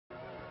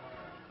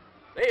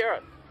The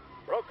Earth,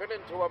 broken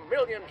into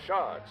 1,000,000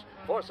 shards,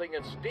 forcing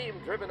its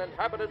steam-driven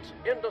inhabitants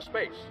into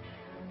space.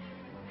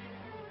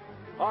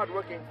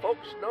 Hard-working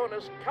folks known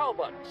as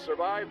cowbots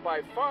survive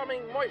by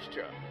farming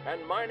moisture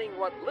and mining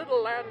what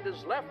little land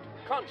is left,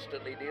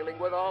 constantly dealing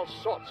with all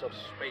sorts of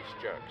space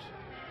jerks.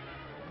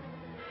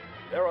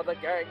 There are the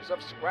gangs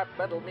of scrap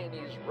metal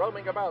meanies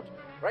roaming about,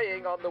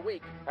 preying on the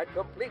weak and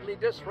completely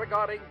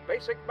disregarding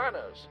basic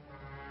manners.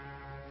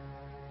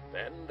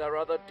 Then there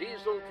are the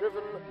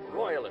diesel-driven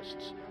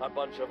royalists, a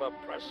bunch of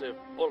oppressive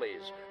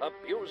bullies,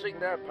 abusing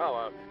their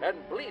power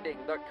and bleeding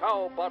the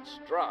cowbots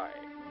dry.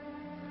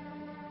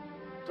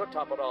 To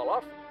top it all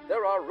off,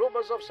 there are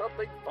rumors of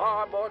something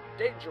far more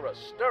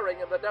dangerous stirring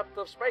in the depth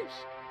of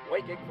space,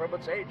 waking from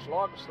its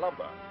age-long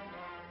slumber.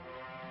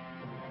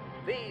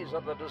 These are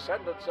the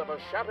descendants of a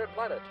shattered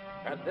planet,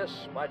 and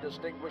this, my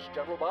distinguished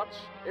gentlebots,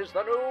 is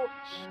the new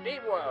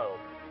SteamWorld.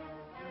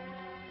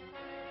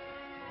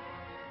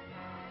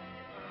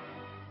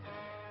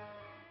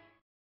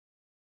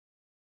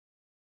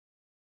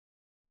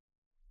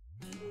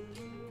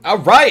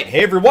 Alright,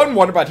 hey everyone,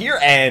 Wanderbot here,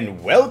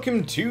 and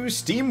welcome to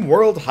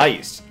SteamWorld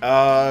Heist.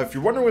 If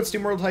you're wondering what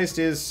SteamWorld Heist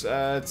is,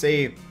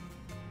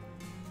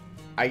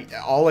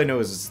 all I know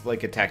is it's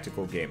like a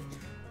tactical game.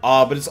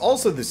 But it's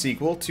also the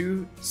sequel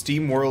to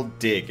SteamWorld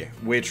Dig,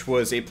 which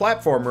was a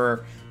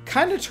platformer,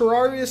 kind of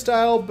Terraria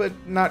style, but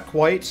not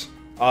quite.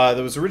 That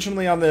was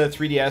originally on the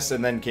 3DS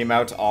and then came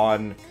out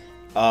on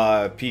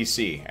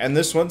PC. And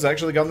this one's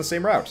actually gone the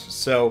same route.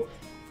 So,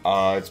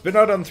 it's been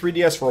out on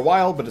 3DS for a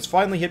while, but it's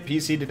finally hit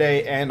PC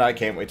today, and I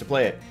can't wait to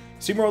play it.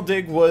 SteamWorld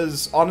Dig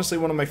was honestly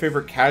one of my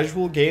favorite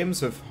casual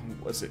games of,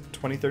 was it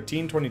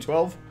 2013,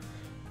 2012?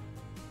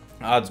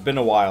 It's been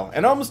a while,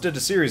 and I almost did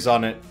a series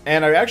on it,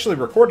 and I actually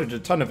recorded a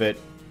ton of it.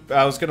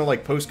 I was gonna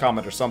like post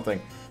comment or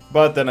something,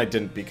 but then I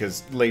didn't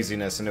because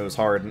laziness and it was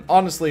hard, and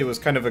honestly it was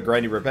kind of a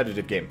grindy,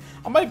 repetitive game.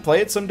 I might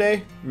play it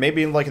someday,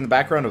 maybe like in the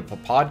background of a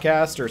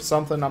podcast or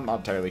something, I'm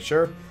not entirely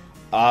sure.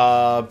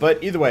 But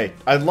either way,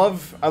 I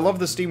love the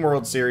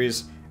SteamWorld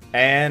series,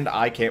 and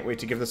I can't wait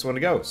to give this one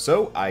a go.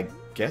 So, I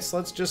guess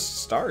let's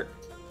just start.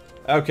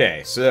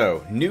 Okay,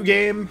 so, new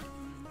game.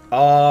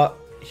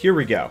 Here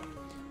we go.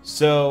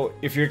 So,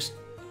 if you're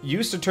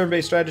used to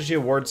turn-based strategy,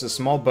 awards a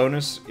small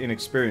bonus in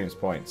experience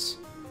points.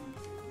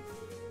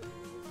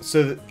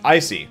 So, I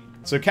see.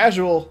 So,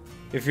 casual,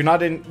 if you're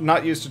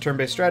not used to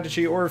turn-based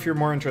strategy, or if you're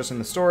more interested in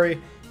the story,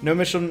 no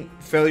mission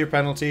failure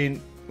penalty,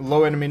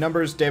 low enemy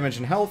numbers, damage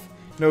and health,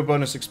 no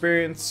bonus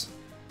experience.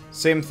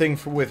 Same thing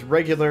with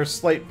regular,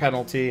 slight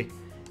penalty,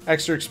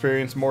 extra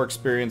experience, more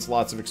experience,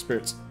 lots of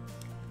experience.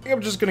 I think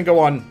I'm just gonna go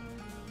on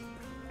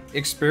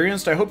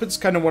experienced. I hope it's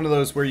kind of one of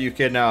those where you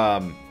can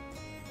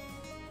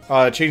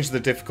change the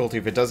difficulty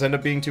if it does end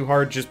up being too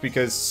hard, just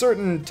because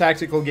certain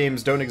tactical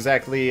games don't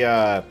exactly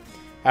have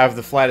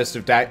the flattest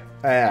of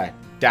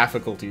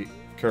difficulty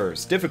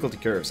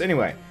curves.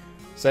 Anyway,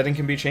 setting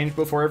can be changed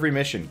before every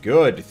mission.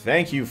 Good,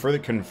 thank you for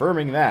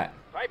confirming that.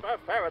 Piper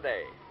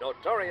Faraday,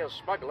 notorious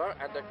smuggler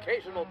and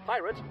occasional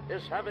pirate,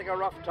 is having a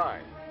rough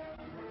time.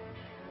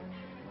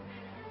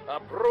 A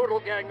brutal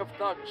gang of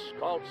thugs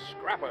called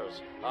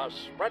Scrappers are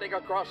spreading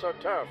across her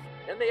turf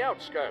in the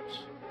outskirts,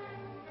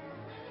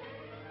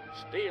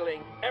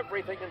 stealing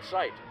everything in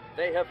sight.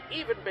 They have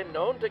even been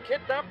known to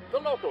kidnap the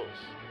locals.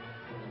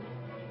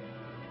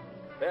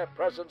 Their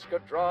presence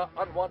could draw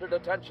unwanted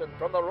attention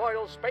from the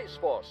Royal Space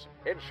Force.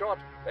 In short,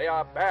 they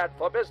are bad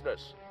for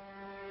business.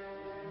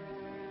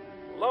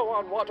 Low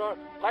on water,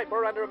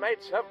 Piper and her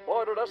mates have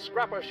boarded a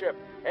scrapper ship,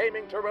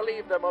 aiming to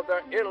relieve them of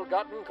their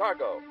ill-gotten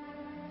cargo.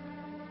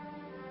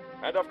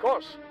 And of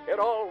course, it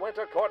all went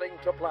according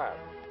to plan.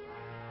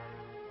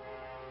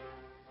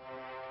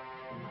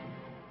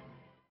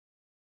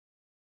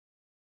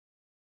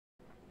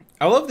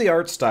 I love the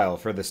art style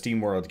for the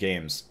SteamWorld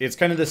games. It's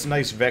kind of this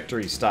nice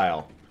vectory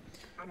style.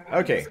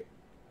 Okay.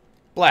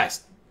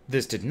 Blast.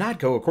 This did not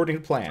go according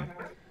to plan.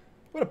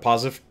 What a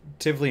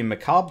positively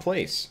macabre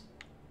place.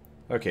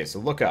 Okay, so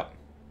look up.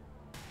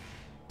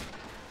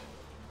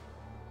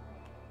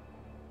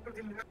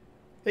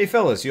 Hey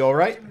fellas, you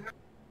alright?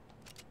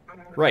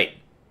 Right.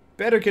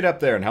 Better get up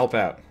there and help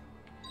out.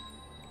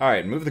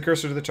 Alright, move the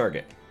cursor to the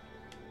target.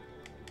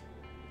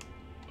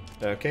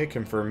 Okay,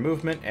 confirm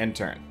movement and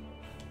turn.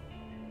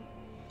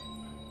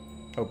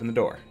 Open the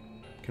door.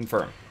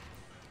 Confirm.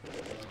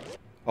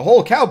 A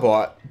whole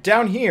cowbot?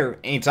 Down here,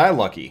 ain't I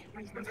lucky?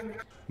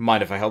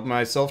 Mind if I help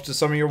myself to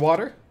some of your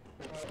water?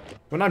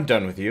 When I'm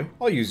done with you,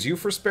 I'll use you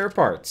for spare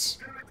parts.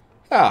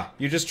 Ah,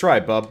 you just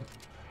try, bub.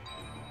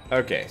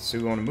 Okay, so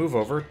we want to move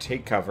over,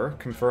 take cover,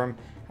 confirm.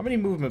 How many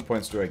movement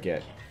points do I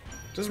get?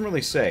 Doesn't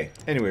really say.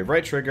 Anyway,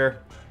 right trigger,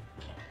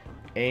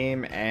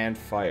 aim, and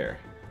fire.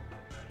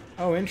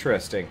 Oh,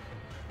 interesting.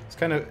 It's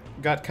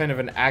got kind of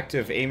an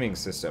active aiming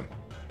system.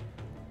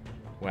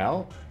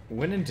 Well,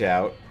 when in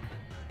doubt...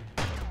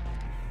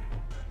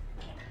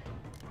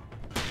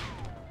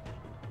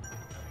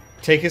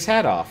 take his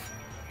hat off.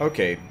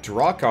 Okay,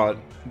 draw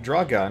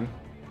gun.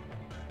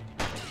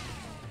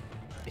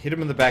 Hit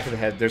him in the back of the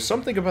head. There's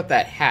something about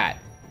that hat.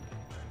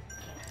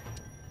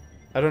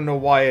 I don't know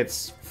why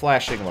it's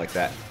flashing like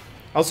that.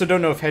 I also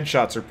don't know if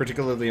headshots are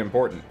particularly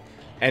important.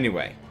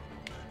 Anyway.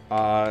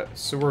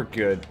 So we're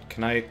good.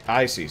 Can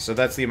I see. So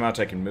that's the amount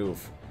I can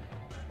move.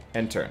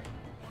 End turn.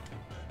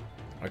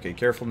 Okay,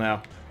 careful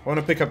now. I want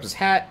to pick up his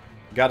hat.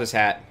 Got his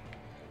hat.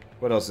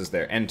 What else is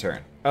there? End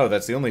turn. Oh,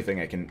 that's the only thing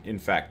I can, in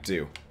fact,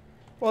 do.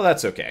 Well,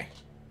 that's okay.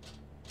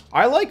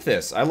 I like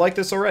this. I like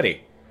this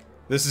already.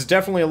 This is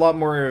definitely a lot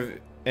more of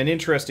an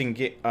interesting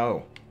game.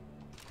 Oh.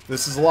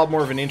 This is a lot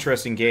more of an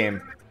interesting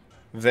game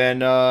than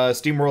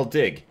SteamWorld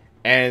Dig.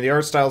 And the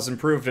art style's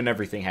improved and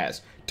everything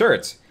has.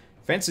 Turrets.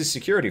 Fancy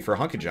security for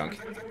hunk-a-junk.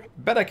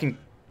 Bet I can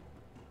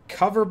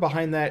cover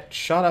behind that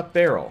shot-up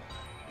barrel.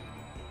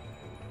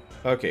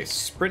 Okay,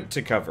 sprint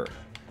to cover.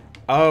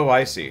 Oh,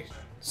 I see.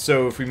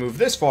 So if we move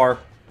this far,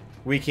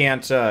 we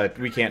can't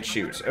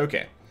shoot.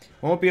 Okay.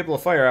 I won't be able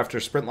to fire after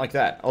a sprint like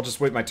that. I'll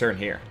just wait my turn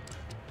here.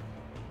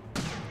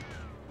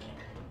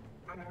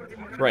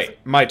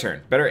 Right, my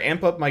turn. Better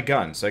amp up my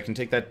gun so I can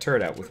take that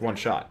turret out with one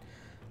shot.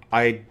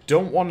 I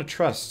don't want to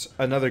trust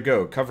another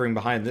go covering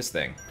behind this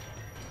thing.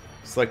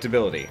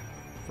 Selectability.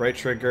 Right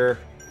trigger.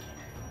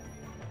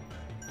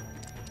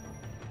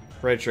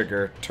 Right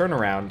trigger. Turn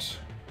around.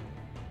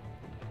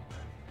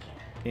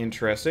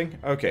 Interesting.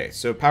 Okay,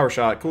 so power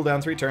shot.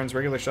 Cooldown 3 turns.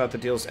 Regular shot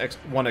that deals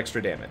 1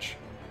 extra damage.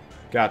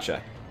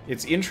 Gotcha.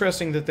 It's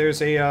interesting that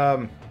there's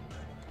a,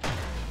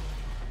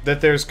 that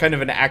there's kind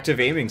of an active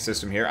aiming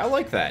system here. I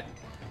like that.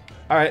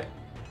 Alright.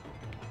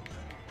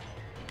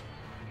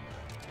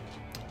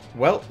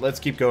 Well, let's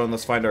keep going.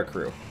 Let's find our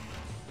crew.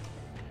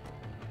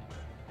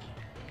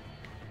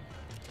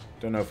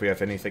 Don't know if we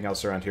have anything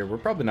else around here. We're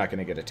probably not going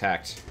to get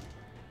attacked.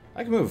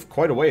 I can move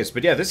quite a ways.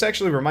 But yeah, this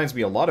actually reminds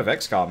me a lot of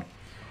XCOM.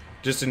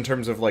 Just in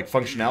terms of, like,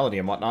 functionality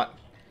and whatnot.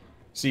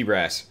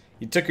 Seabrass,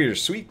 you took your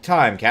sweet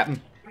time, Captain.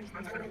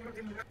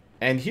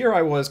 And here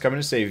I was coming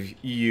to save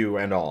you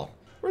and all.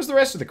 Where's the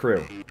rest of the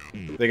crew?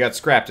 They got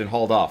scrapped and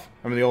hauled off.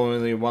 I'm the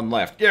only one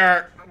left.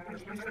 Yeah.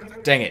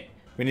 Dang it.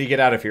 We need to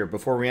get out of here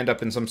before we end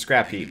up in some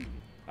scrap heap.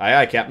 Aye,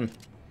 aye, Captain.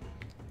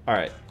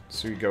 Alright,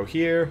 so we go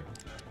here.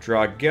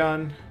 Draw a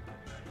gun.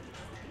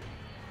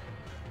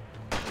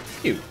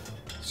 Ew.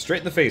 Straight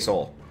in the face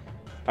hole.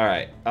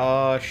 Alright,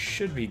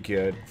 should be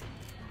good.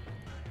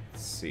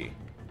 Let's see.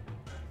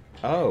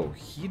 Oh,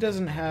 he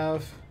doesn't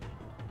have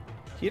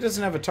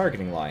a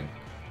targeting line.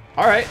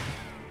 Alright.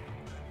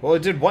 Well,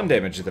 it did 1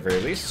 damage at the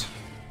very least.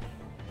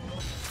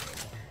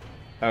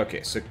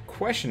 Okay, so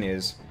question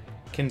is,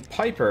 can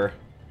Piper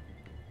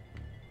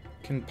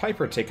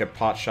take a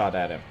pot shot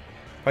at him?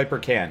 Piper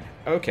can.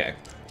 Okay.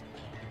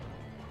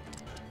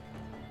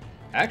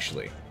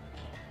 Actually,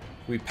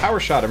 we power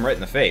shot him right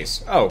in the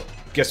face. Oh,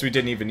 guess we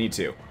didn't even need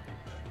to.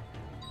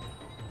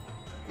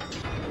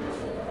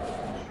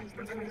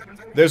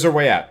 There's our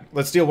way out.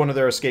 Let's steal one of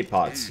their escape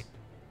pods.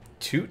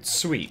 Toot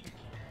sweet.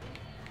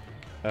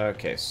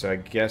 Okay, so I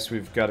guess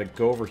we've got to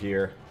go over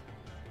here.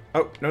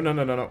 Oh, no, no,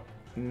 no, no, no.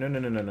 No, no,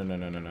 no, no, no, no,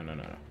 no, no, no, no,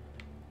 no.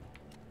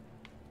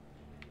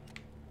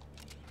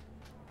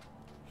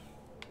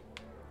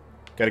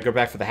 Gotta go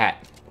back for the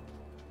hat.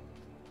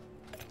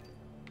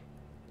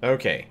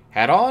 Okay.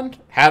 Hat on?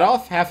 Hat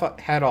off?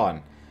 Hat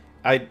on.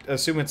 I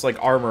assume it's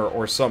like armor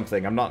or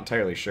something. I'm not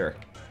entirely sure.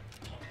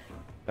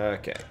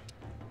 Okay.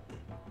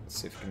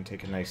 Let's see if we can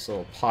take a nice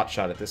little pot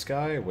shot at this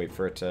guy. Wait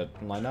for it to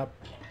line up.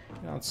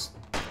 Now let's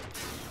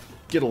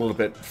get a little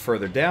bit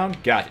further down.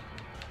 Got it.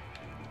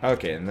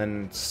 Okay, and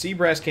then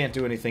Seabrass can't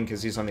do anything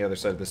because he's on the other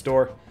side of this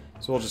door.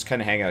 So we'll just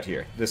kind of hang out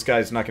here. This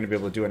guy's not going to be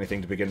able to do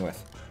anything to begin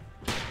with.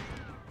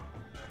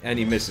 And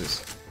he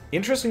misses.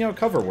 Interesting how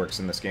cover works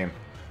in this game.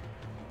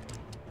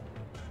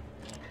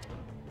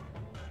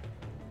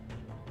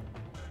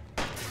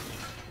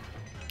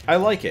 I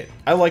like it.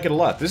 I like it a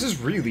lot. This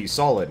is really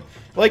solid.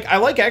 Like, I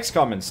like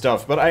XCOM and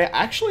stuff, but I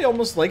actually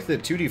almost like the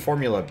 2D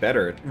formula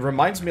better. It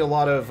reminds me a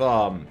lot of,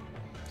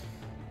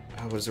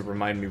 what does it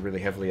remind me really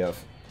heavily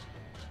of?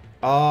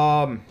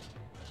 Oh,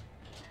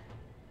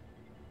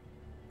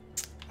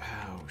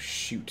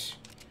 shoot.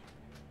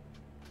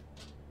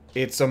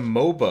 It's a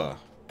MOBA.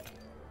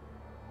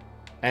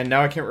 And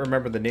now I can't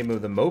remember the name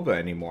of the MOBA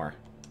anymore.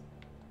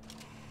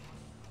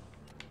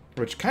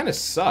 Which kind of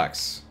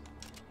sucks.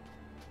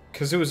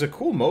 Because it was a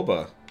cool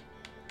MOBA.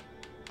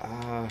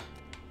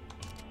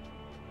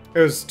 It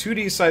was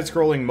 2D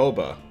side-scrolling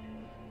MOBA.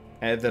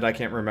 That I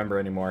can't remember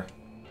anymore.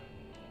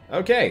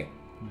 Okay.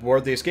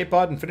 Board the escape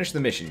pod and finish the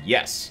mission.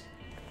 Yes.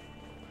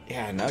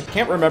 Yeah, no,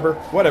 can't remember.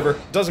 Whatever.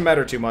 Doesn't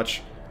matter too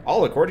much.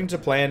 All according to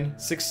plan.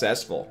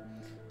 Successful.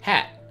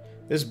 Hat.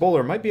 This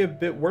bowler might be a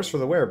bit worse for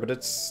the wear, but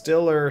it's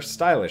still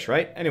stylish,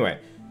 right? Anyway.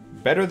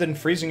 Better than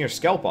freezing your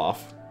scalp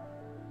off.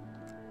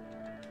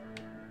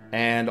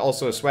 And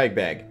also a swag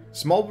bag.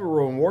 Small but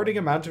rewarding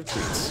amount of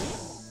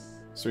treats.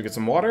 So we get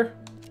some water.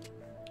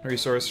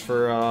 Resource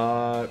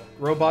for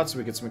robots.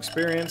 We get some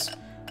experience.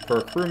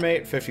 Per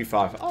crewmate,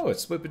 55. Oh,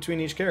 it's split between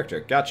each character.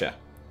 Gotcha.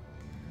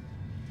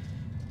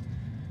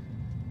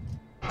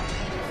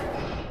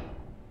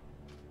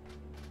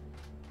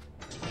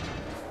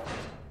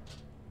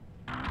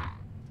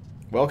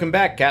 Welcome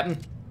back, Captain.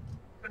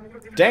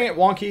 Dang it,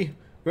 Wonky!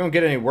 We won't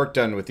get any work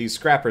done with these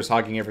scrappers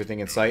hogging everything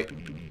in sight.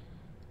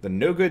 The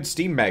no-good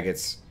steam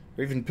maggots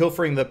are even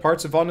pilfering the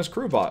parts of honest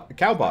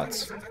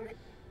cowbots.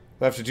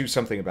 We'll have to do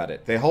something about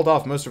it. They hauled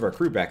off most of our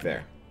crew back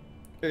there.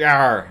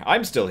 Yarr,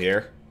 I'm still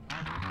here.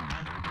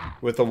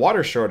 With the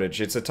water shortage,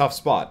 it's a tough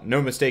spot.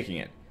 No mistaking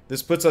it.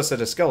 This puts us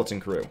at a skeleton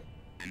crew.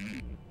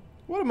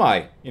 What am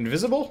I?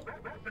 Invisible?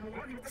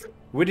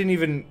 We didn't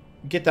even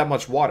get that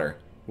much water.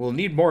 We'll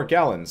need more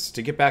gallons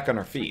to get back on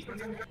our feet.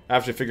 I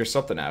have to figure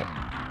something out.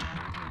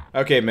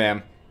 Okay,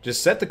 ma'am.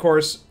 Just set the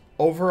course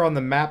over on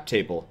the map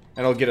table,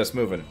 and it'll get us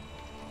moving.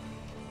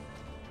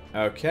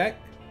 Okay.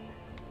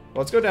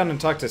 Well, let's go down and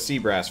talk to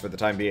Seabrass for the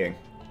time being.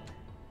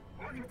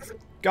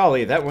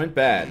 Golly, that went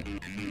bad.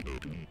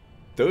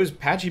 Those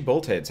patchy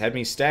boltheads had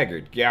me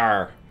staggered.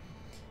 Yarr.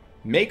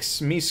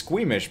 Makes me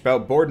squeamish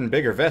about boarding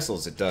bigger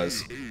vessels, it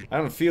does. I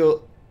don't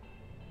feel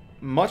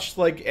much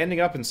like ending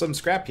up in some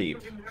scrap heap.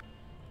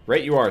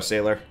 Right you are,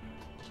 sailor.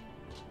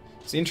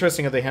 It's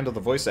interesting how they handle the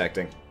voice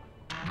acting.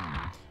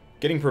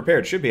 Getting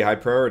prepared should be a high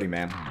priority,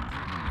 ma'am.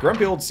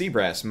 Grumpy old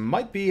Seabrass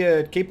might be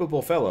a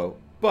capable fellow,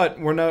 but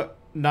we're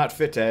not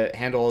fit to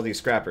handle all these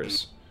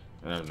scrappers.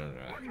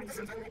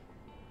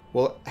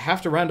 We'll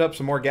have to round up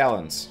some more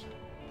gallons.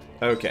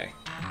 Okay.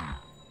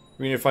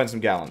 We need to find some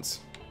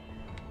gallons.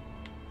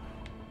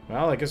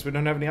 Well, I guess we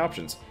don't have any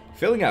options.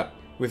 Filling up.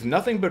 With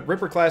nothing but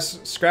Ripper-class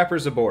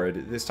scrappers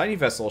aboard, this tiny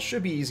vessel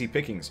should be easy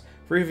pickings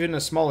for even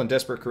a small and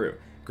desperate crew.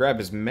 Grab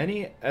as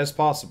many as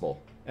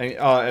possible, and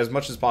as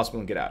much as possible,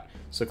 and get out.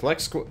 So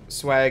collect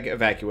swag,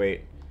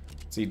 evacuate.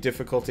 See,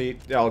 difficulty,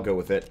 I'll go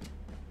with it.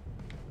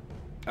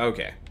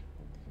 Okay.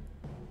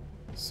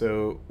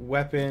 So,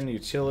 weapon,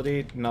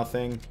 utility,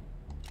 nothing.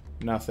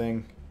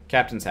 Nothing.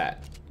 Captain's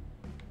hat.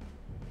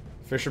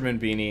 Fisherman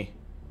beanie.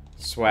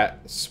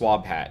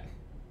 Swab hat.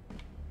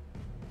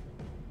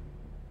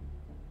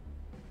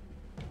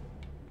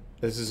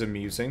 This is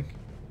amusing.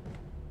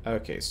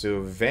 Okay,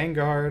 so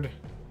Vanguard.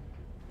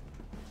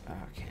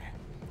 Okay.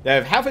 I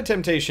have half a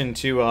temptation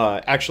to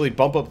actually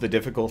bump up the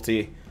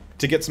difficulty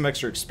to get some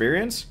extra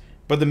experience,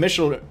 but the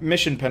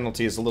mission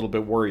penalty is a little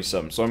bit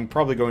worrisome, so I'm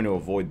probably going to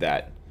avoid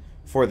that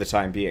for the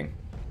time being.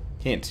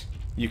 Hint.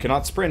 You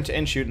cannot sprint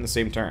and shoot in the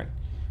same turn.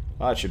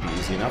 Well, that should be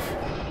easy enough.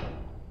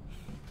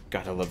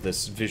 God, I love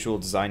this visual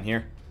design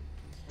here.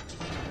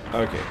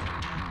 Okay.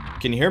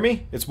 Can you hear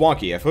me? It's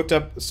wonky. I've hooked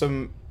up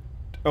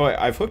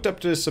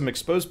to some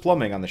exposed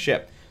plumbing on the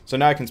ship, so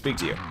now I can speak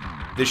to you.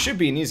 This should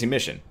be an easy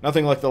mission.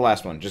 Nothing like the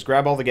last one. Just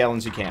grab all the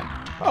gallons you can.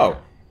 Oh,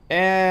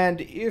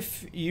 and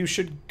if you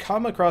should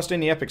come across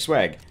any epic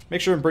swag,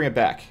 make sure and bring it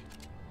back.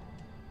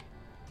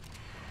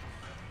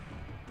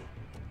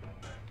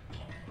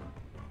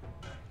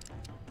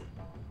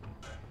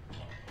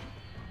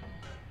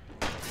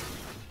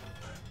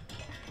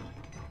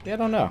 Yeah, I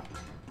don't know.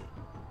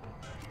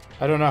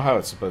 I don't know how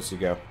it's supposed to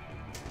go.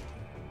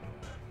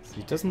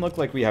 It doesn't look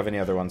like we have any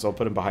other ones. I'll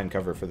put them behind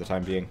cover for the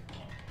time being.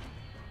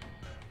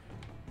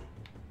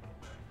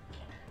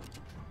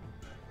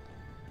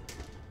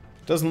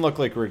 Doesn't look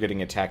like we're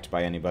getting attacked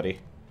by anybody.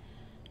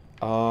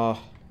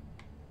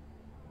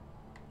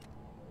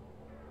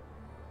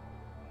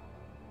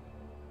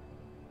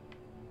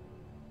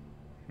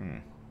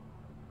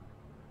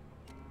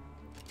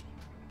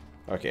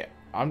 Okay,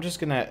 I'm just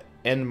gonna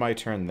end my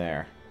turn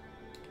there.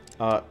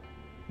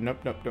 Nope.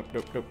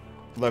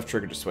 Left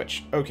trigger to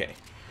switch. Okay.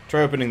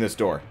 Try opening this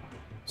door.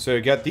 So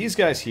you got these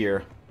guys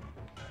here.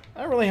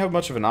 I don't really have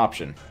much of an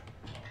option,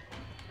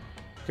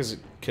 because it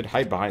could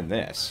hide behind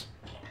this.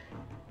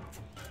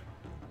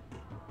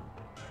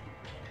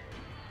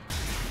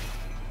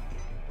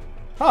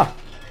 Huh.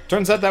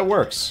 Turns out that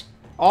works.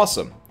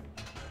 Awesome.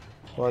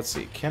 Well, let's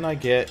see. Can I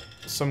get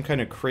some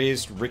kind of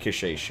crazed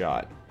ricochet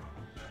shot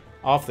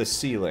off the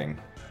ceiling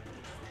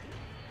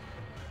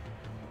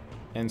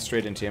and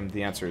straight into him?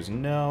 The answer is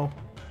no.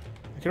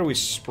 I could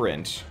always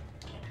sprint,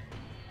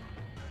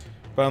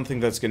 but I don't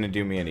think that's going to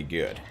do me any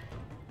good.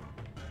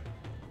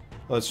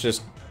 Let's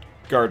just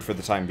guard for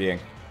the time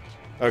being.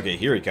 Okay,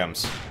 here he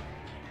comes.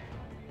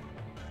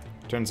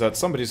 Turns out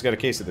somebody's got a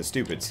case of the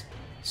stupids.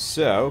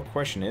 So,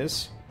 question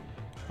is...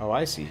 Oh,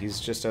 I see.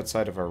 He's just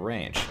outside of our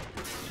range.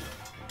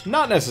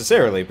 Not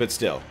necessarily, but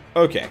still.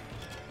 Okay.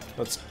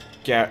 Let's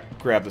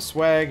grab the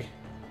swag.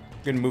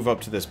 I'm going to move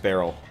up to this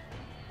barrel.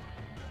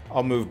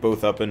 I'll move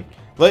both up and...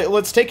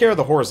 Let's take care of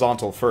the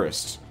horizontal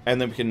first,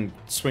 and then we can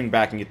swing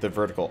back and get the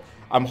vertical.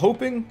 I'm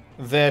hoping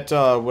that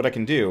what I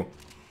can do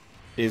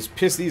is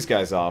piss these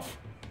guys off.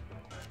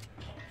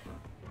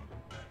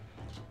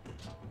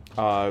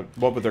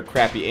 What with their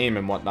crappy aim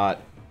and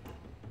whatnot.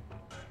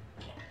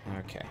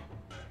 Okay.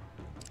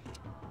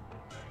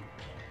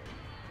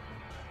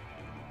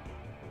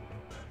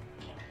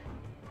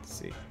 Let's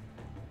see.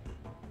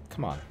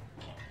 Come on.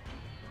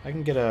 I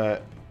can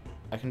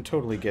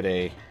totally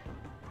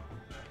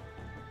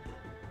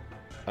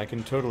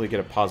get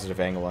a positive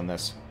angle on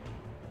this.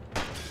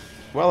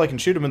 Well, I can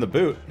shoot him in the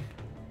boot.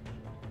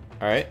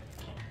 Alright.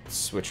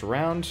 Switch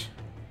around.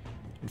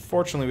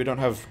 Unfortunately, we don't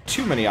have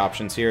too many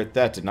options here.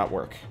 That did not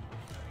work.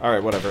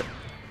 Alright, whatever.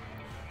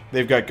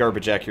 they've got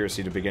garbage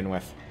accuracy to begin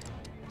with.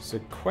 So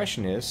the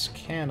question is,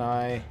 can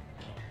I...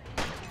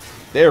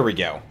 There we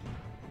go.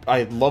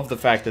 I love the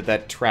fact that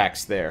that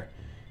tracks there.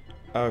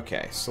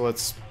 Okay, so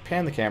let's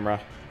pan the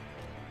camera.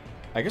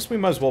 I guess we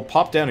might as well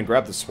pop down and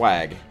grab the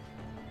swag.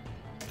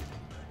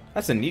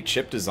 That's a neat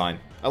ship design.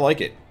 I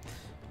like it.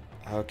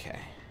 Okay.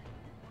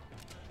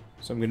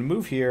 So I'm going to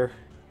move here.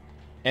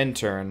 End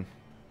turn.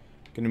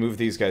 Going to move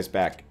these guys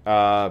back.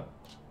 I'm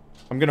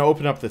going to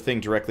open up the thing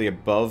directly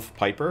above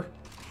Piper.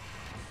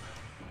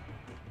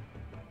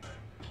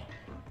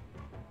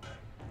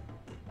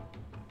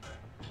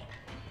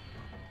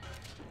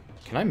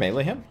 Can I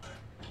melee him?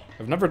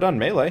 I've never done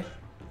melee.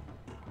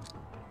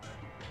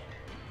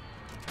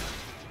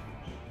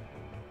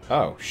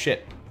 Oh,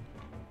 shit.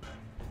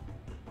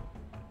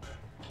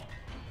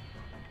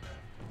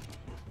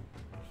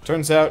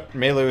 Turns out,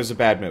 melee was a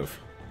bad move.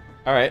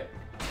 Alright.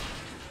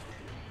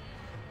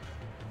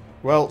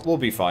 Well, we'll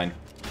be fine.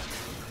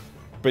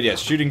 But yes,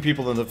 shooting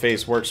people in the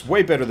face works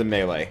way better than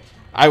melee.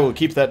 I will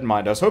keep that in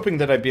mind. I was hoping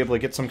that I'd be able to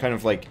get some kind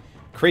of, like,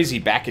 crazy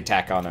back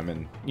attack on him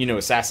and, you know,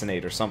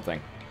 assassinate or something.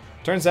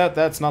 Turns out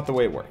that's not the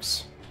way it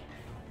works.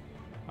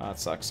 That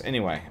sucks.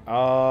 Anyway,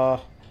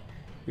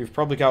 we've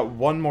probably got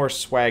one more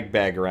swag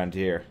bag around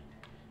here.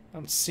 I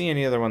don't see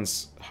any other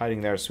ones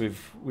hiding there, so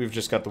we've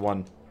just got the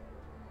one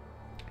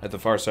at the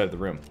far side of the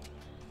room.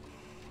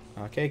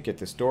 Okay, get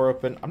this door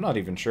open. I'm not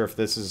even sure if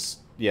this is...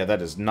 Yeah,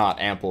 that is not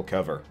ample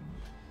cover.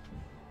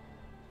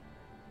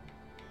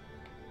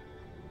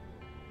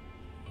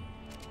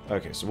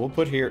 Okay, so we'll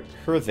put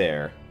her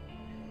there.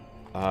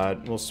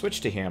 We'll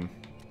switch to him.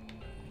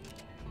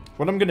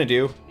 What I'm going to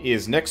do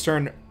is next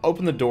turn,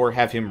 open the door,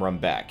 have him run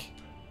back.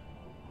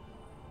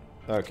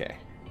 Okay.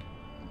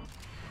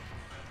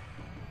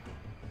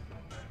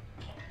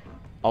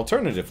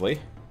 Alternatively,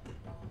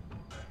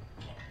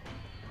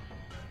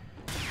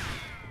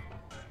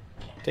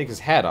 take his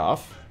hat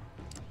off.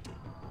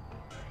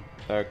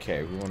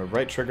 Okay, we want to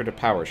right trigger to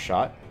power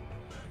shot.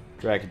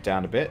 Drag it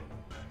down a bit.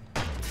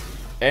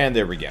 And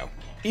there we go.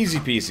 Easy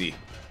peasy.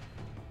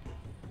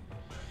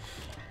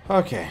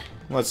 Okay,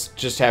 let's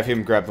just have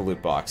him grab the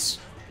loot box.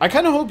 I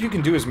kind of hope you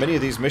can do as many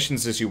of these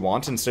missions as you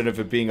want instead of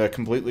it being a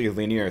completely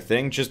linear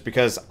thing, just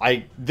because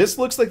this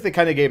looks like the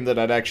kind of game that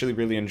I'd actually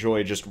really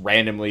enjoy just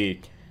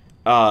randomly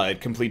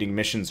completing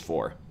missions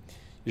for.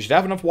 You should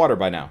have enough water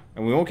by now,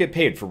 and we won't get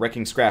paid for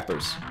wrecking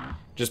scrappers.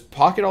 Just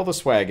pocket all the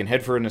swag and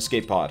head for an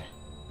escape pod.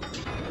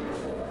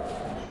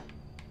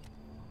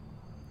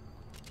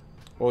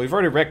 Well, we've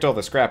already wrecked all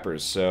the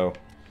scrappers, so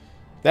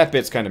that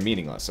bit's kind of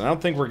meaningless. And I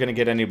don't think we're going to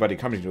get anybody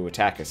coming to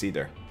attack us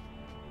either.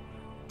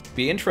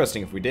 Be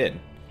interesting if we did.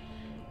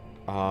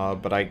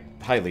 But I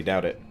highly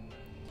doubt it.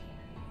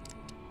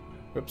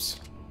 Whoops.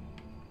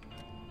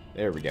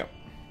 There we go.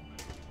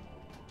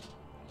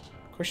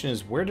 Question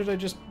is, where did I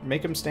just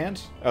make him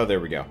stand? Oh, there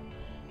we go.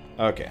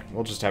 Okay,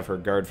 we'll just have her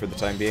guard for the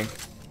time being.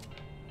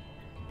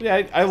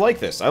 Yeah, I like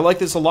this. I like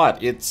this a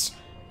lot. It's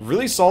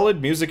really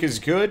solid. Music is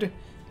good.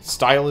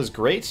 Style is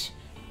great.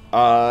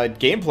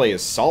 Gameplay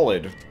is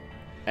solid.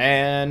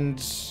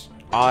 And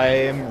I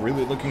am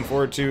really looking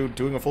forward to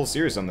doing a full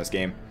series on this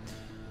game.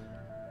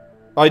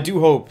 I do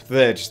hope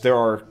that there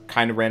are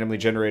kind of randomly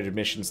generated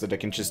missions that I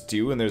can just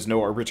do and there's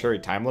no arbitrary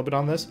time limit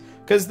on this.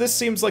 Because this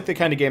seems like the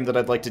kind of game that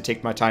I'd like to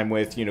take my time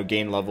with, you know,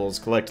 gain levels,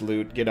 collect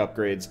loot, get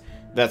upgrades,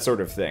 that sort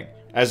of thing.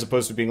 As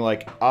opposed to being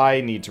like,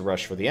 I need to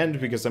rush for the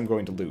end because I'm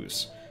going to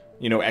lose.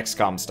 You know,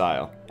 XCOM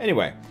style.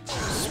 Anyway,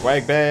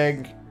 swag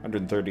bag,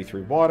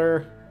 133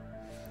 water.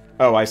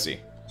 Oh, I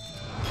see.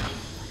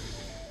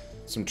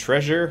 Some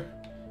treasure.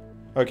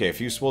 Okay, a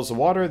few swills of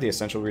water, the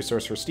essential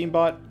resource for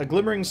Steambot, a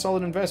glimmering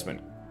solid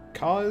investment.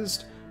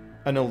 Caused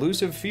an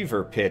elusive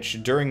fever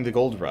pitch during the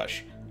gold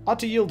rush. Ought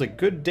to yield a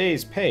good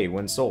day's pay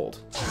when sold.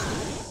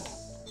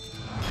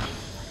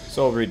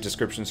 So I'll read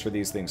descriptions for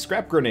these things.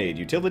 Scrap grenade,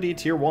 utility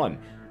tier 1.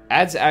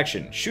 Adds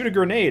action. Shoot a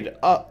grenade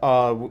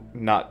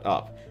not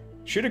up.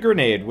 Shoot a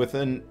grenade with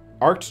an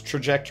arced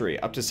trajectory,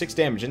 up to 6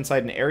 damage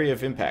inside an area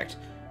of impact.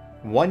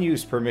 1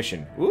 use per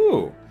mission.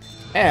 Ooh!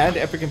 And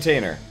epic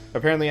container.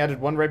 Apparently added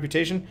 1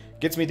 reputation.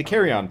 Gets me the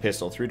carry-on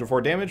pistol. 3 to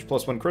 4 damage,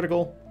 plus 1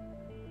 critical.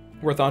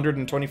 Worth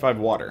 125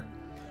 water.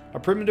 A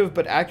primitive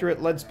but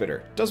accurate lead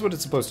spitter. Does what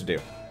it's supposed to do.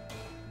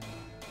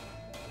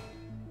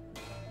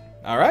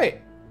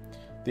 Alright.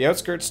 The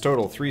outskirts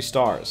total 3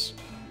 stars.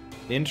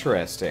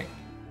 Interesting.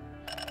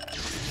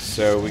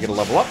 So we get a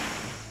level up.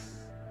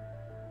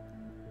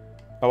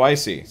 Oh, I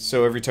see.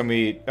 So every time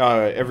we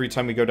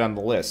go down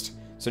the list.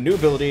 So new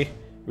ability,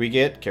 we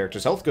get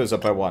character's health goes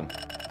up by 1.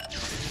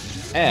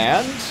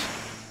 And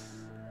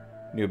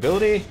new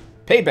ability,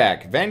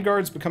 payback.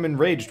 Vanguards become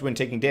enraged when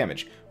taking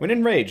damage. When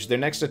enraged, their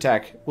next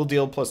attack will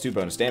deal +2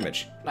 bonus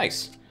damage.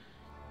 Nice.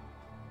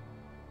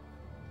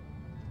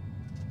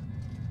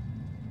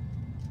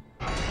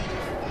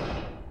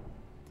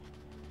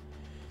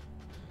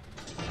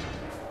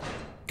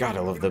 God, I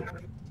love the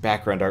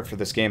background art for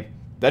this game.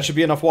 That should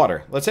be enough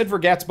water. Let's head for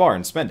Gat's bar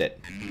and spend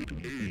it.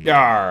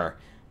 Yarr!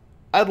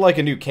 I'd like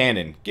a new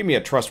cannon. Give me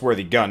a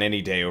trustworthy gun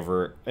any day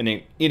over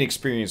an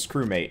inexperienced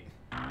crewmate.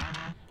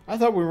 I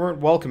thought we weren't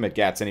welcome at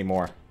GATS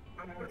anymore.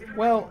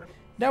 Well,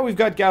 now we've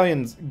got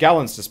gallons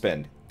to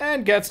spend,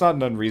 and GAT's not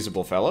an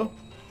unreasonable fellow.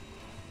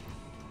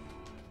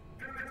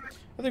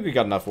 I think we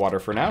got enough water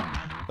for now.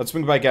 Let's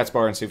swing by GAT's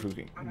bar and see if we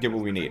can get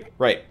what we need.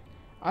 Right.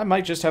 I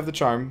might just have the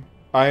charm.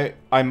 I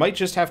might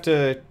just have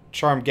to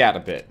charm GAT a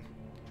bit.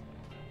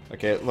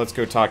 Okay, let's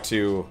go talk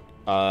to,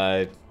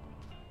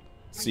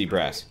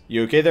 Seabrass.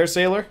 You okay there,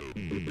 sailor?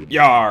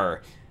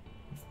 Yar!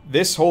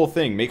 This whole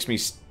thing makes me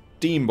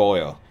steam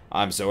boil.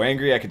 I'm so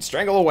angry I could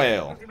strangle a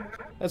whale.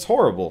 That's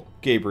horrible,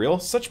 Gabriel.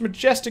 Such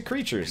majestic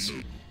creatures.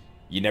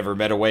 You never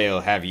met a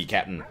whale, have ye,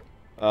 Captain?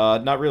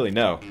 Not really,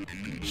 no.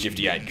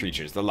 Shifty-eyed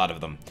creatures, the lot of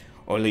them.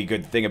 Only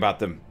good thing about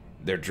them,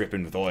 they're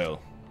dripping with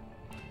oil.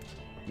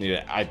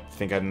 I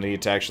think I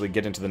need to actually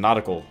get into the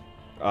nautical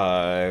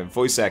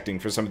voice acting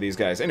for some of these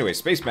guys. Anyway,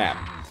 space map.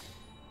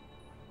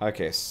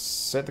 Okay,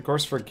 set the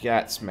course for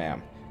GATS,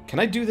 ma'am. Can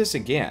I do this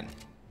again?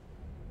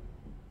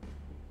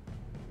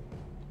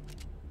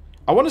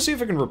 I want to see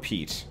if I can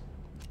repeat.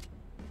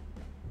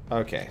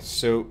 Okay,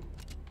 so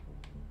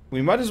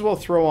we might as well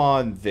throw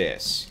on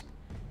this.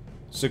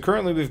 So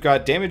currently we've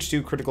got damage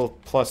 2, critical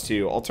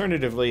 +2.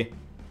 Alternatively,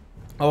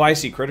 oh, I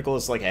see, critical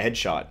is like a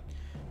headshot.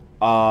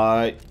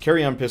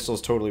 Carry-on pistol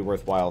is totally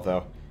worthwhile,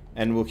 though.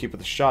 And we'll keep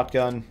with the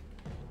shotgun.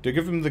 Do I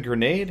give him the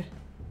grenade?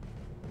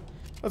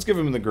 Let's give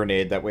him the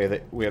grenade, that way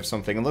that we have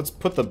something. And let's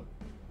put the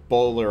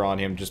bowler on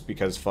him just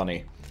because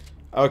funny.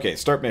 Okay,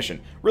 start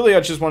mission. Really, I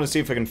just want to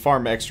see if I can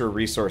farm extra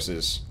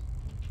resources.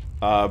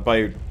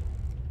 By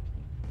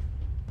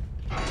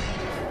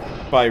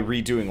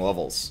redoing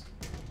levels.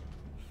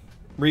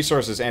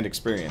 Resources and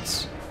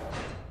experience.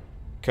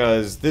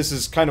 Because this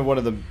is kind of one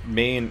of the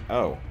main...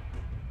 Oh.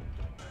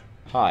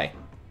 Hi.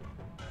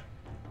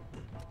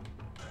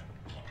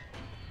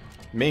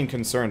 Main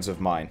concerns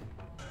of mine.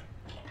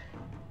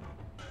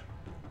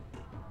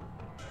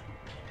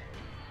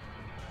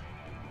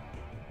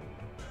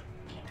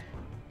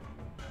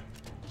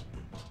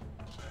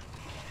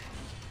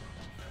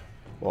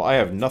 Well, I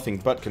have nothing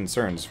but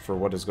concerns for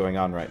what is going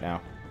on right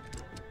now.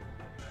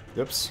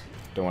 Oops.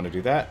 Don't want to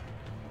do that.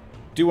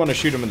 Do want to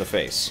shoot him in the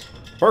face.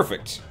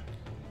 Perfect.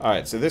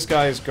 Alright, so this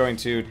guy is going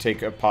to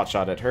take a pot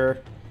shot at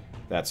her.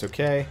 That's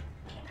okay.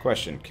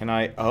 Question, can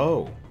I...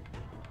 Oh.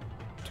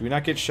 Do we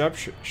not get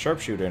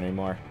sharpshooter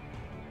anymore?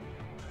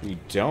 We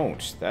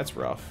don't. That's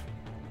rough.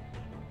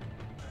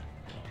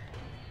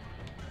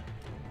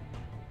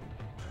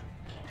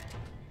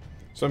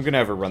 So I'm going to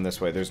have her run this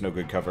way. There's no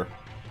good cover.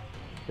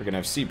 We're going to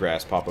have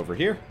Seabrass pop over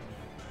here.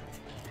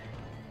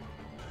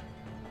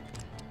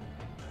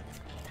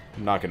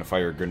 I'm not going to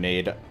fire a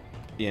grenade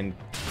in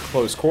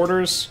close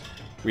quarters.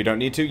 We don't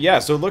need to. Yeah,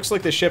 so it looks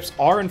like the ships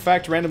are in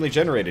fact randomly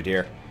generated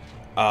here.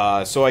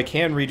 So I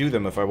can redo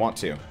them if I want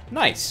to.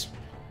 Nice.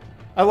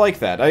 I like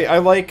that. I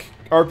like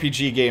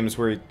RPG games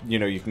where, you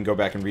know, you can go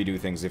back and redo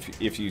things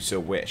if you so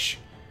wish.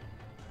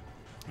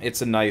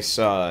 It's a nice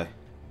way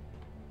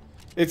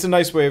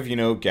of, you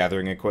know,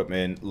 gathering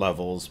equipment,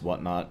 levels,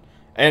 whatnot.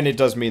 And it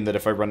does mean that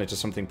if I run into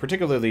something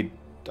particularly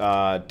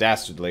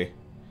dastardly,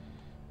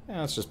 yeah,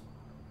 let's just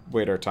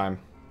wait our time.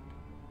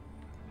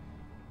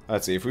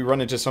 Let's see, if we run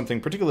into something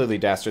particularly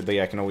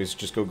dastardly, I can always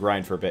just go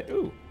grind for a bit.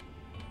 Ooh.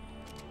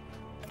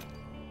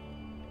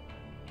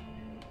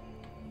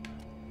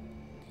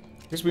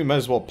 I guess we might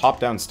as well pop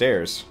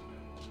downstairs.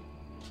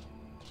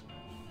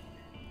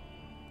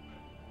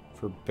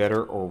 For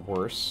better or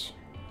worse.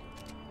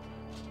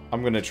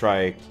 I'm gonna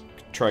try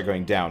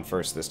going down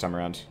first this time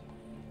around.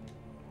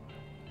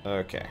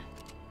 Okay.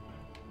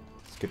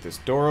 Let's get this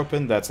door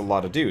open. That's a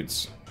lot of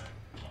dudes.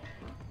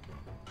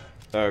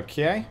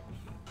 Okay.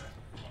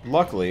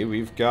 Luckily,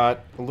 we've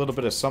got a little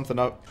bit of something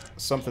up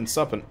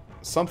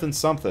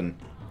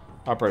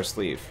our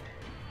sleeve.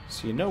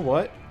 So you know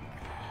what?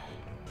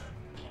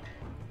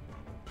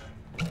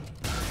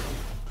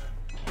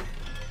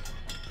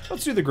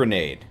 Let's do the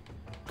grenade.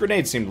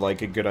 Grenade seemed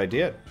like a good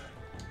idea.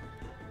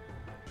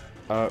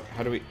 How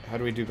do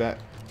we do that?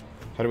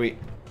 Can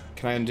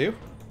I undo?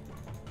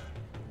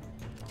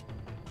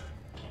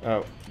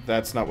 Oh,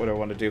 that's not what I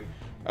want to do.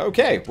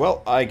 Okay,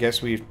 well, I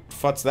guess we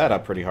futzed that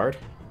up pretty hard.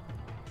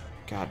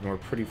 God, and we're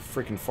pretty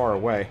freaking far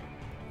away.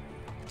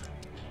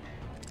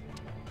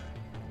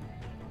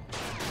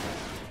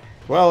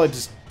 Well, it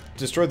just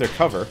destroyed their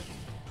cover.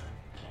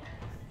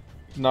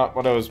 Not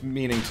what I was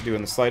meaning to do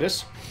in the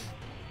slightest.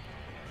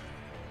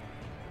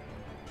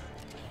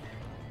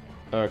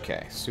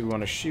 Okay, so we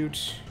want to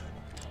shoot.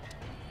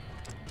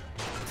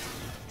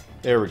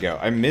 There we go.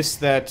 I missed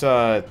that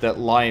that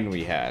line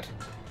we had.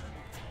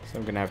 So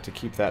I'm gonna have to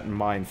keep that in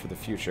mind for the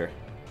future.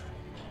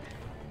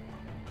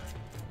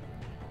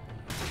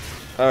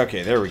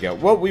 Okay, there we go.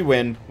 Well, we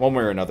win, one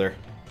way or another.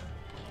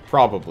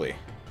 Probably.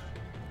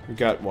 We've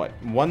got, what,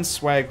 one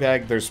swag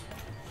bag? There's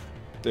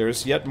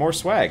yet more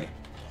swag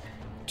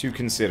to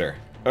consider.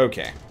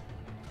 Okay.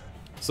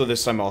 So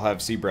this time I'll have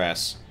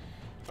Seabrass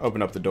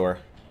open up the door.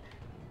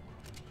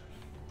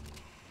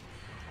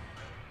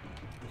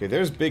 Okay,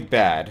 there's Big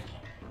Bad.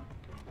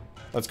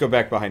 Let's go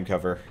back behind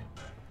cover.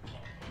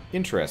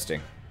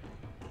 Interesting.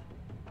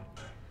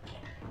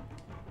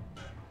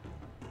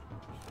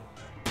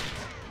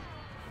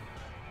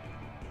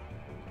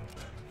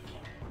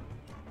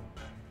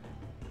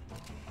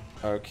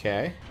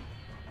 Okay.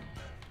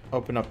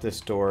 Open up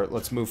this door.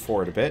 Let's move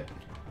forward a bit.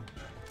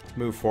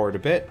 Move forward a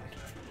bit.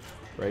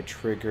 Right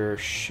trigger,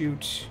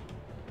 shoot.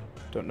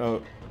 Don't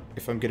know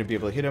if I'm going to be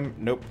able to hit him.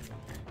 Nope.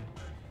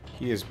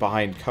 He is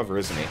behind cover,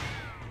 isn't he?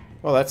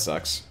 Well, that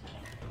sucks.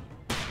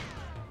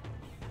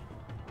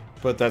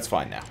 But that's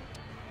fine now.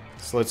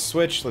 So let's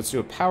switch. Let's do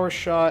a power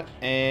shot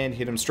and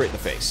hit him straight in the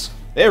face.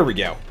 There we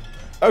go.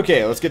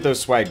 Okay, let's get those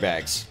swag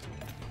bags.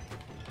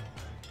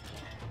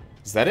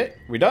 Is that it?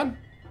 We done?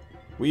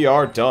 We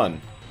are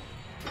done.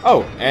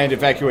 Oh, and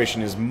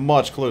evacuation is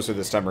much closer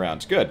this time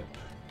around. Good.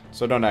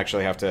 So I don't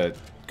actually have to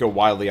go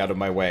wildly out of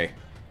my way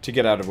to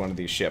get out of one of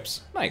these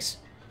ships. Nice.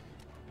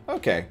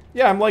 Okay.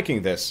 Yeah, I'm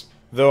liking this.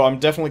 Though I'm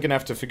definitely going to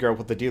have to figure out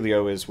what the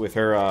dealio is with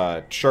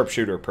her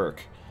sharpshooter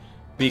perk.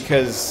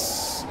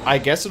 Because I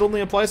guess it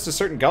only applies to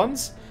certain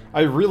guns?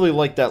 I really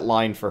like that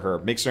line for her.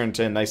 Makes her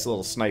into a nice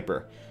little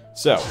sniper.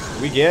 So,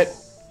 we get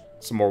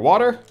some more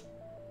water.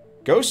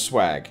 Ghost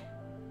swag.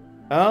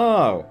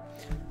 Oh.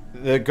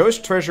 The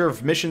ghost treasure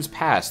of missions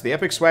past. The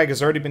epic swag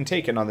has already been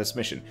taken on this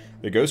mission.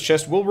 The ghost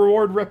chest will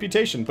reward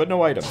reputation, but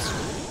no items.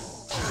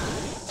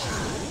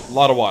 A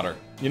lot of water.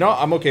 You know,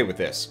 I'm okay with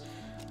this.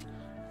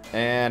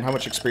 And how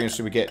much experience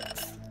do we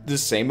get? The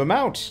same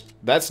amount.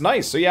 That's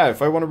nice. So yeah,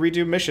 if I want to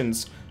redo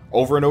missions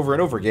over and over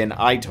and over again,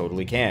 I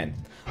totally can.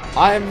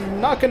 I'm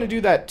not going to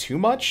do that too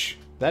much.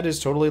 That is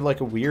totally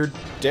like a weird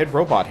dead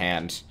robot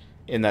hand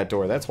in that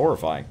door. That's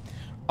horrifying.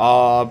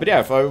 But yeah,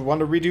 if I want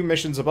to redo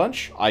missions a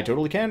bunch, I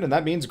totally can, and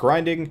that means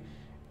grinding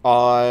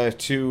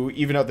to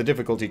even out the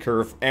difficulty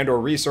curve, and or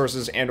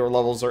resources, and or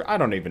levels, or I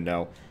don't even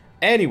know.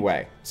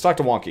 Anyway, let's talk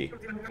to Wonky.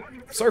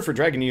 Sorry for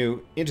dragging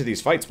you into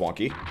these fights,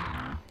 Wonky.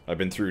 I've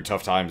been through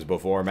tough times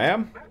before,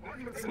 ma'am.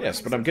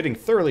 Yes, but I'm getting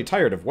thoroughly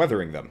tired of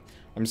weathering them.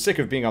 I'm sick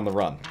of being on the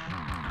run.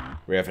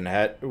 We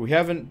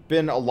haven't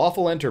been a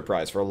lawful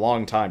enterprise for a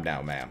long time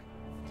now, ma'am.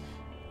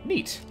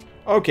 Neat.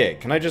 Okay,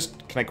 can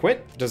I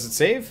quit? Does it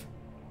save?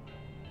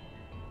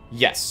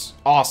 Yes.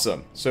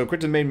 Awesome. So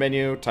quit to the main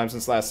menu, time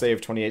since last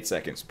save, 28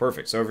 seconds.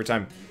 Perfect. So every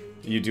time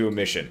you do a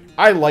mission.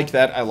 I like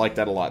that. I like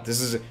that a lot.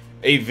 This is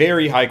a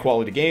very high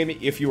quality game.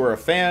 If you are a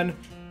fan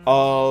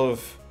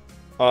of,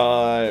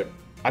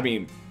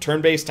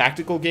 turn-based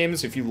tactical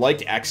games, if you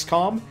liked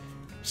XCOM,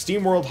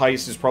 SteamWorld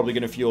Heist is probably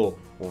going to feel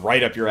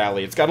right up your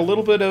alley. It's got a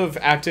little bit of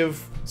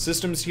active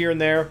systems here and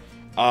there.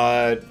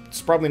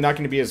 It's probably not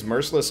going to be as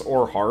merciless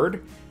or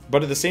hard,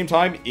 but at the same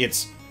time,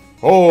 it's,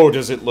 oh,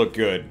 does it look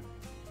good.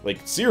 Like,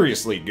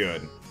 seriously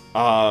good.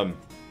 The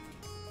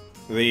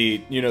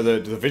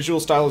visual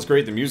style is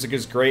great, the music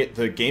is great,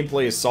 the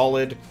gameplay is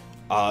solid.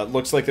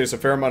 Looks like there's a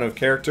fair amount of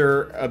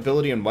character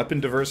ability and weapon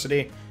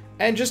diversity.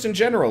 And just in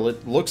general,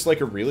 it looks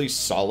like a really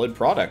solid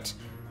product.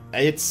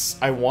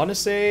 It's, I want to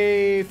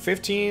say,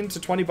 15 to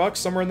 20 bucks,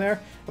 somewhere in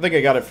there. I think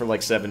I got it for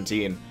like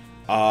 17.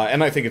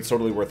 And I think it's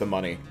totally worth the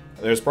money.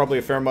 There's probably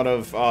a fair amount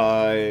of,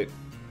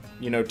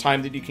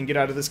 time that you can get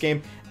out of this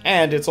game.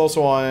 And it's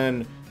also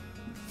on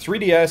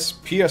 3DS,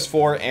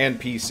 PS4, and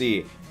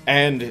PC.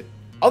 And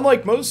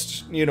unlike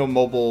most,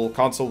 mobile,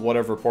 console,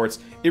 whatever ports,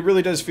 it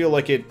really does feel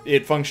like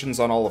it functions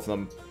on all of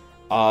them.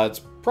 It's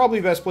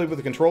probably best played with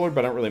a controller,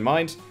 but I don't really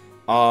mind.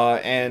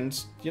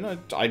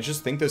 I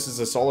just think this is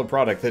a solid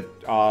product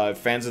that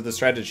fans of the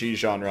strategy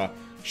genre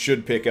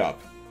should pick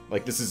up.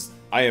 Like, this is,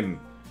 I'm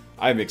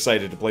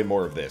excited to play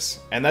more of this,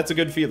 and that's a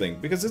good feeling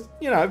because it's,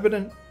 I've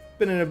been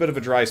in a bit of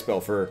a dry spell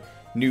for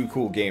new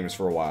cool games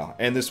for a while,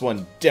 and this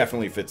one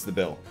definitely fits the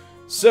bill.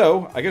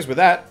 So, I guess with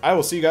that, I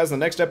will see you guys in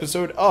the next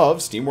episode of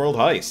SteamWorld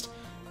Heist.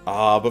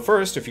 But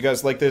first, if you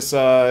guys like this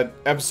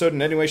episode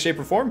in any way, shape,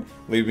 or form,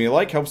 leave me a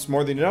like, helps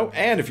more than you know,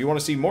 and if you want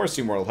to see more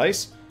SteamWorld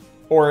Heist,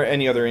 or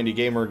any other indie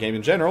game or game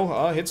in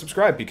general, hit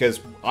subscribe, because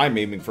I'm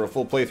aiming for a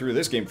full playthrough of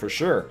this game for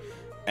sure.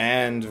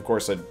 And, of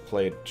course, I'd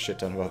play a shit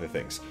ton of other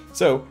things.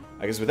 So,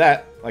 I guess with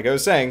that, like I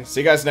was saying,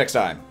 see you guys next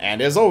time. And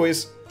as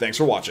always, thanks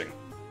for watching.